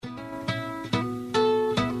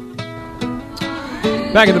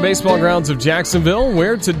Back at the baseball grounds of Jacksonville,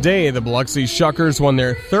 where today the Biloxi Shuckers won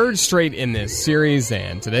their third straight in this series,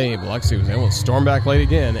 and today Biloxi was able to storm back late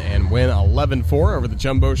again and win 11-4 over the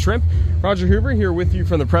Jumbo Shrimp. Roger Hoover here with you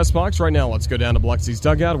from the press box. Right now, let's go down to Biloxi's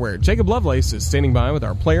dugout, where Jacob Lovelace is standing by with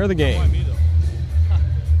our player of the game.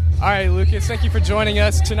 All right, Lucas, thank you for joining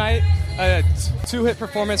us tonight. A two-hit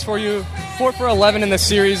performance for you, 4 for 11 in the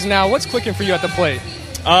series. Now, what's clicking for you at the plate?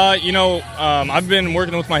 I've been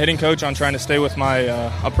working with my hitting coach on trying to stay with my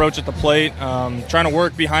approach at the plate, trying to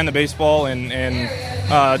work behind the baseball and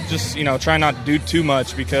just try not to do too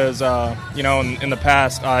much because, in the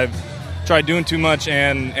past I've tried doing too much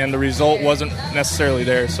and the result wasn't necessarily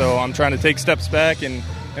there. So I'm trying to take steps back and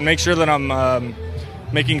make sure that I'm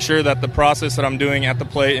making sure that the process that I'm doing at the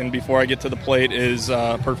plate and before I get to the plate is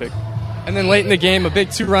perfect. And then late in the game, a big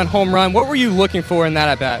 2-run home run. What were you looking for in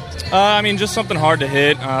that at-bat? Just something hard to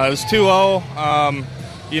hit. It was 2-0.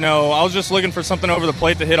 I was just looking for something over the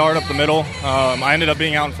plate to hit hard up the middle. I ended up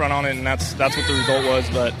being out in front on it, and that's what the result was.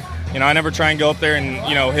 But, I never try and go up there and,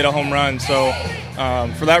 hit a home run. So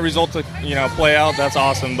for that result to, play out, that's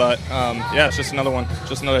awesome. But, it's just another one,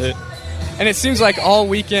 just another hit. And it seems like all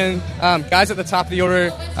weekend, guys at the top of the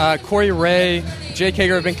order, Corey Ray, Jake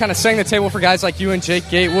Hager, have been kind of setting the table for guys like you and Jake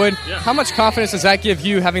Gatewood. Yeah. How much confidence does that give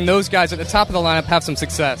you, having those guys at the top of the lineup have some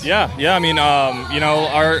success? Yeah. I mean,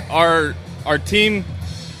 our team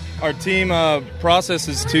process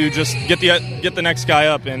is to just get the next guy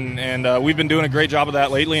up, and we've been doing a great job of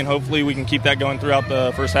that lately, and hopefully we can keep that going throughout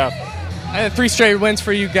the first half. And 3 straight wins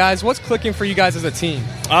for you guys. What's clicking for you guys as a team?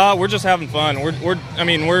 We're just having fun. We're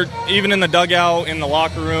even in the dugout, in the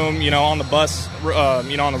locker room, on the bus, on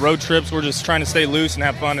the road trips. We're just trying to stay loose and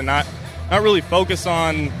have fun, and not really focus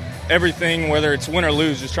on everything, whether it's win or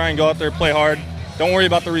lose. Just try and go out there, play hard. Don't worry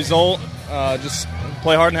about the result. Just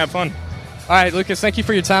play hard and have fun. All right, Lucas. Thank you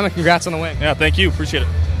for your time and congrats on the win. Yeah, thank you. Appreciate it.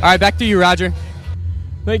 All right, back to you, Roger.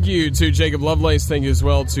 Thank you to Jacob Lovelace. Thank you as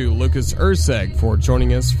well to Lucas Urseg for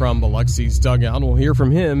joining us from Biloxi's dugout. We'll hear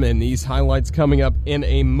from him and these highlights coming up in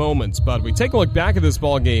a moment. But we take a look back at this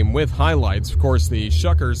ball game with highlights. Of course, the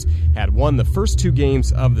Shuckers had won the first 2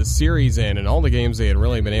 games of the series, and in all the games they had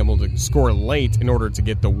really been able to score late in order to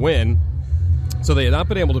get the win. So they had not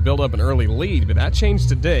been able to build up an early lead, but that changed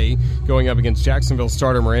today. Going up against Jacksonville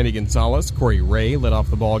starter Randy Gonzalez, Corey Ray led off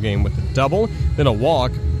the ball game with a double, then a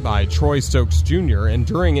walk by Troy Stokes Jr., and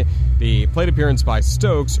during the plate appearance by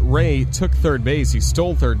Stokes, Ray took third base. He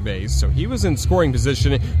stole third base, so he was in scoring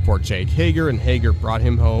position for Jake Hager, and Hager brought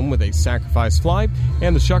him home with a sacrifice fly,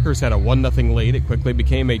 and the Shuckers had a 1-0 lead. It quickly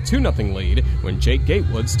became a 2-0 lead when Jake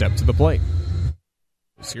Gatewood stepped to the plate.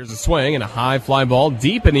 Here's a swing and a high fly ball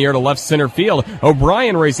deep in the air to left center field.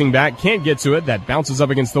 O'Brien racing back, can't get to it. That bounces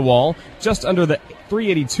up against the wall, just under the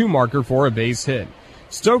 382 marker for a base hit.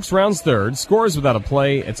 Stokes rounds third, scores without a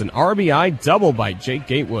play. It's an RBI double by Jake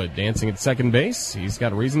Gatewood. Dancing at second base, he's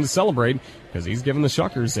got a reason to celebrate because he's given the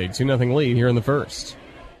Shuckers a 2-0 lead here in the first.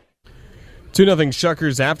 2-0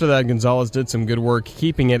 Shuckers. After that, Gonzalez did some good work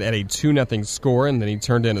keeping it at a 2-0 score, and then he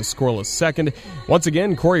turned in a scoreless second. Once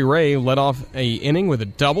again, Corey Ray led off a inning with a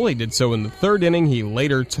double. He did so in the third inning. He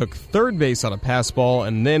later took third base on a pass ball,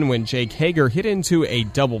 and then when Jake Hager hit into a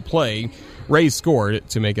double play, Ray scored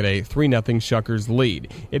to make it a 3-0 Shuckers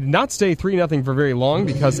lead. It did not stay 3-0 for very long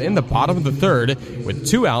because in the bottom of the third, with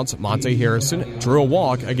 2 outs, Monte Harrison drew a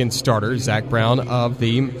walk against starter Zach Brown of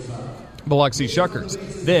the Biloxi Shuckers.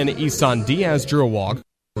 Then Isan Diaz drew a walk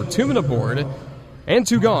for 2 men aboard and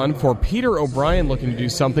 2 gone for Peter O'Brien, looking to do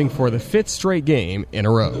something for the 5th straight game in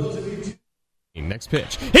a row. Next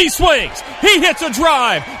pitch. He swings. He hits a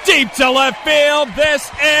drive deep to left field. This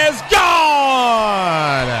is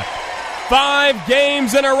gone. 5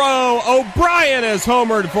 games in a row. O'Brien is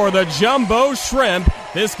homered for the Jumbo Shrimp.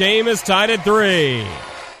 This game is tied at 3.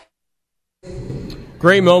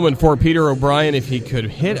 Great moment for Peter O'Brien. If he could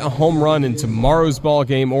hit a home run in tomorrow's ball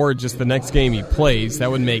game or just the next game he plays, that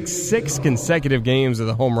would make 6 consecutive games of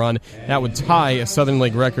the home run. That would tie a Southern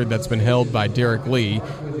League record that's been held by Derek Lee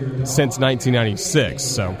since 1996.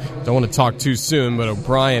 So don't want to talk too soon, but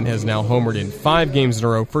O'Brien has now homered in 5 games in a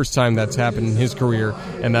row. First time that's happened in his career,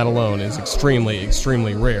 and that alone is extremely,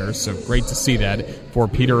 extremely rare. So great to see that for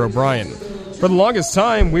Peter O'Brien. For the longest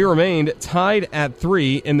time, we remained tied at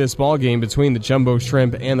 3 in this ballgame between the Jumbo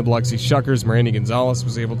Shrimp and the Biloxi Shuckers. Randy Gonzalez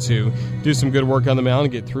was able to do some good work on the mound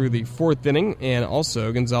and get through the 4th inning, and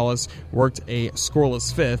also Gonzalez worked a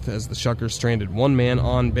scoreless 5th as the Shuckers stranded 1 man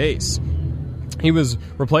on base. He was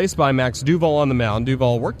replaced by Max Duval on the mound.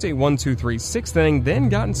 Duval worked a 1-2-3 6th inning, then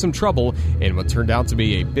got in some trouble in what turned out to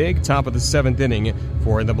be a big top of the 7th inning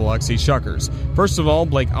for the Biloxi Shuckers. First of all,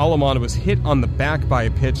 Blake Alamond was hit on the back by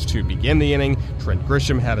a pitch to begin the inning. Trent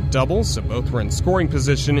Grisham had a double, so both were in scoring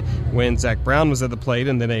position when Zach Brown was at the plate,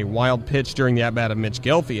 and then a wild pitch during the at-bat of Mitch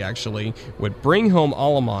Gelfie actually would bring home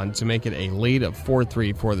Alamond to make it a lead of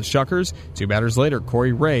 4-3 for the Shuckers. 2 batters later,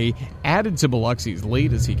 Corey Ray added to Biloxi's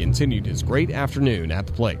lead as he continued his great afternoon at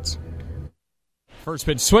the plate. First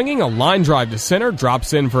pitch swinging, a line drive to center,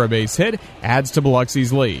 drops in for a base hit, adds to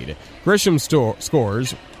Biloxi's lead. Grisham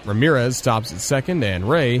scores, Ramirez stops at second, and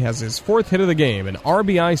Ray has his 4th hit of the game, an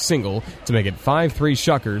RBI single to make it 5-3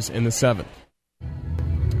 Shuckers in the 7th.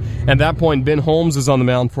 At that point, Ben Holmes is on the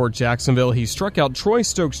mound for Jacksonville. He struck out Troy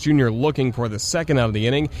Stokes Jr. looking for the 2nd out of the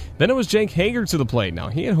inning. Then it was Jake Hager to the plate. Now,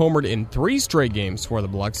 he had homered in 3 straight games for the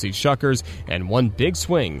Biloxi Shuckers, and one big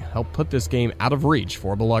swing helped put this game out of reach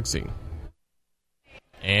for Biloxi.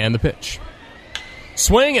 And the pitch.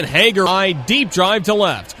 Swing and Hager, deep drive to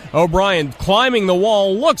left. O'Brien climbing the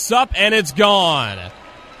wall, looks up, and it's gone.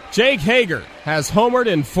 Jake Hager has homered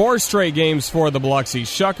in 4 straight games for the Biloxi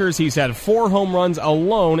Shuckers. He's had 4 home runs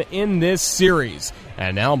alone in this series.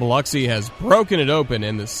 And now Biloxi has broken it open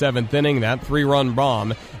in the 7th inning. That 3-run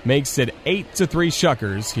bomb makes it 8-3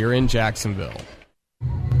 Shuckers here in Jacksonville.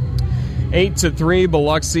 8-3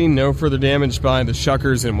 Biloxi, no further damage by the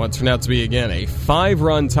Shuckers in what turned out to be, again, a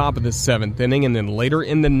 5-run top of the 7th inning. And then later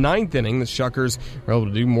in the 9th inning, the Shuckers were able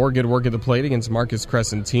to do more good work at the plate against Marcus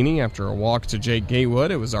Crescentini. After a walk to Jake Gatewood,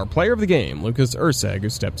 it was our player of the game, Lucas Urseg, who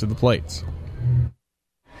stepped to the plate.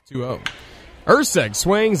 2-0. Urseg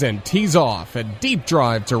swings and tees off. A deep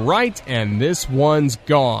drive to right, and this one's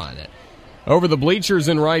gone. Over the bleachers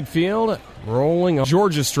in right field, rolling on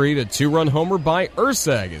Georgia Street, a 2-run homer by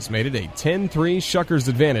Urseg has made it a 10-3 Shuckers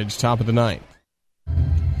advantage top of the 9th.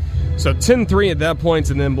 So 10-3 at that point,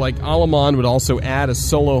 and then Blake Alamond would also add a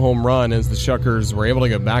solo home run as the Shuckers were able to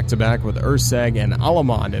go back-to-back with Urseg and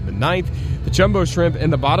Alamond in the 9th. The Jumbo Shrimp in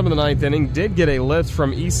the bottom of the 9th inning did get a lift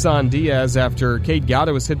from Isan Diaz after Cade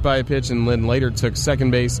Gata was hit by a pitch and then later took second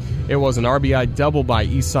base. It was an RBI double by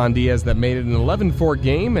Isan Diaz that made it an 11-4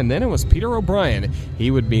 game, and then it was Peter O'Brien. He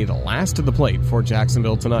would be the last to the plate for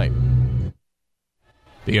Jacksonville tonight.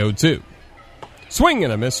 The 0-2. Swing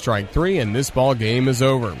and a miss, strike 3, and this ball game is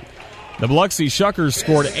over. The Biloxi Shuckers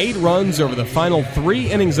scored 8 runs over the final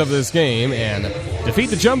 3 innings of this game and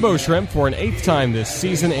defeat the Jumbo Shrimp for an 8th time this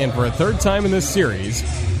season and for a 3rd time in this series.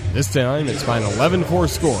 This time it's by an 11-4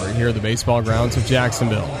 score here at the baseball grounds of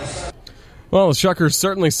Jacksonville. Well, the Shuckers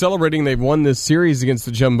certainly celebrating they've won this series against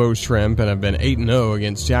the Jumbo Shrimp and have been 8-0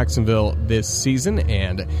 against Jacksonville this season.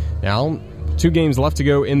 And now 2 games left to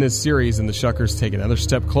go in this series, and the Shuckers take another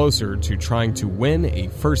step closer to trying to win a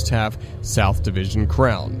first-half South Division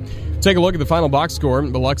crown. Take a look at the final box score.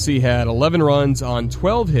 Biloxi had 11 runs on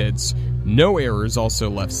 12 hits, no errors, also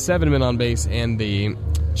left 7 men on base, and the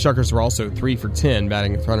Shuckers were also 3 for 10,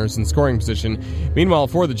 batting with runners in scoring position. Meanwhile,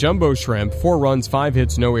 for the Jumbo Shrimp, 4 runs, 5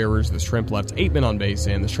 hits, no errors. The Shrimp left 8 men on base,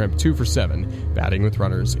 and the Shrimp 2 for 7, batting with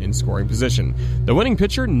runners in scoring position. The winning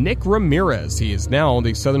pitcher, Nick Ramirez. He is now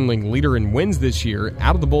the Southern League leader in wins this year.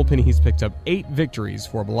 Out of the bullpen, he's picked up 8 victories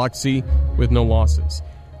for Biloxi with no losses.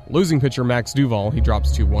 Losing pitcher Max Duval, he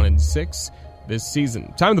drops to 1-6 this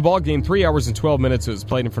season. Time of the ball game, 3 hours and 12 minutes. It was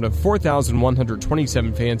played in front of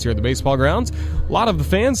 4,127 fans here at the baseball grounds. A lot of the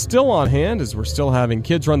fans still on hand as we're still having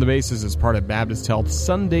kids run the bases as part of Baptist Health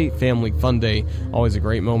Sunday Family Fun Day. Always a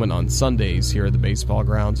great moment on Sundays here at the baseball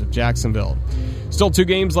grounds of Jacksonville. Still 2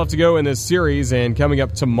 games left to go in this series, and coming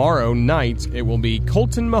up tomorrow night, it will be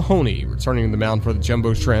Colton Mahoney returning to the mound for the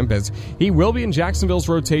Jumbo Shrimp, as he will be in Jacksonville's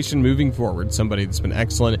rotation moving forward. Somebody that's been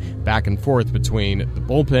excellent back and forth between the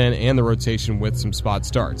bullpen and the rotation with some spot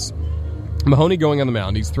starts. Mahoney going on the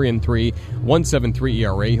mound. He's 3-3, 1.73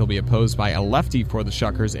 ERA. He'll be opposed by a lefty for the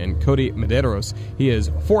Shuckers, and Cody Medeiros. He is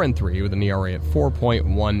 4-3 with an ERA at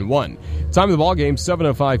 4.11. Time of the ball game,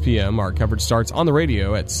 7:05 p.m. Our coverage starts on the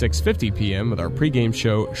radio at 6:50 p.m. with our pregame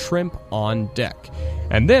show, Shrimp on Deck.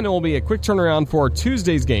 And then it will be a quick turnaround for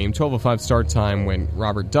Tuesday's game, 12:05 start time, when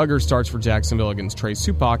Robert Duggar starts for Jacksonville against Trey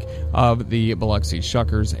Supak of the Biloxi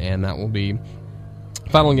Shuckers, and that will be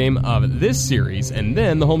final game of this series. And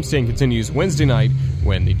then the homestand continues Wednesday night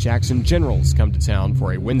when the Jackson Generals come to town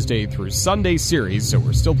for a Wednesday through Sunday series. So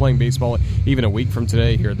we're still playing baseball even a week from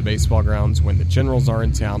today here at the baseball grounds when the Generals are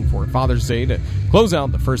in town for Father's Day to close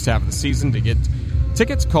out the first half of the season. To get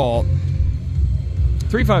tickets, call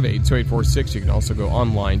 358-2846. You can also go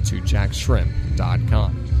online to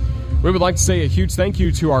jackshrimp.com. We would like to say a huge thank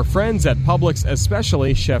you to our friends at Publix,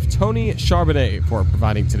 especially Chef Tony Charbonnet, for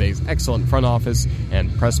providing today's excellent front office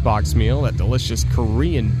and press box meal. That delicious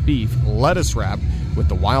Korean beef lettuce wrap with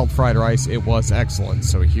the wild fried rice. It was excellent.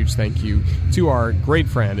 So a huge thank you to our great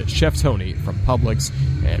friend, Chef Tony from Publix,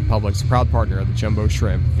 and Publix, a proud partner of the Jumbo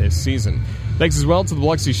Shrimp this season. Thanks as well to the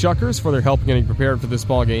Biloxi Shuckers for their help getting prepared for this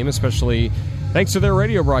ball game, especially thanks to their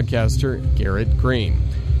radio broadcaster, Garrett Green.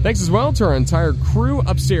 Thanks as well to our entire crew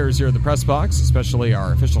upstairs here at the press box, especially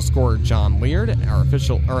our official scorer, John Leard, our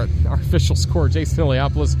official scorer, Jason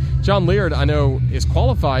Iliopoulos. John Leard, I know, is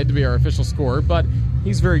qualified to be our official scorer, but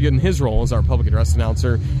he's very good in his role as our public address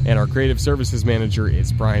announcer, and our creative services manager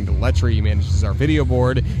is Brian Deletry. He manages our video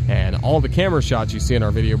board, and all the camera shots you see on our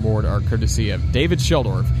video board are courtesy of David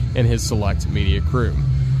Sheldorf and his select media crew.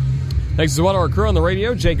 Thanks as well to our crew on the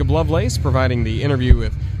radio, Jacob Lovelace, providing the interview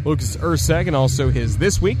with Lucas Urseg, and also his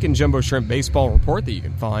This Week in Jumbo Shrimp Baseball report that you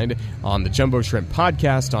can find on the Jumbo Shrimp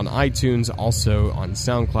podcast on iTunes, also on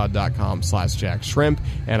SoundCloud.com/JackShrimp,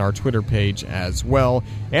 and our Twitter page as well.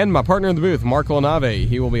 And my partner in the booth, Mark Lanave,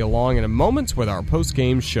 he will be along in a moment with our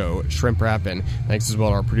post-game show, Shrimp Rappin'. Thanks as well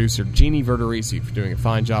to our producer, Jeannie Verderisi, for doing a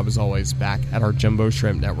fine job as always back at our Jumbo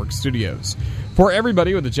Shrimp Network studios. For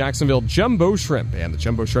everybody with the Jacksonville Jumbo Shrimp and the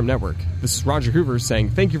Jumbo Shrimp Network, this is Roger Hoover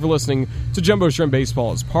saying thank you for listening to Jumbo Shrimp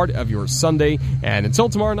Baseball as part of your Sunday. And until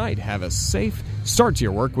tomorrow night, have a safe start to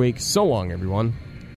your work week. So long, everyone.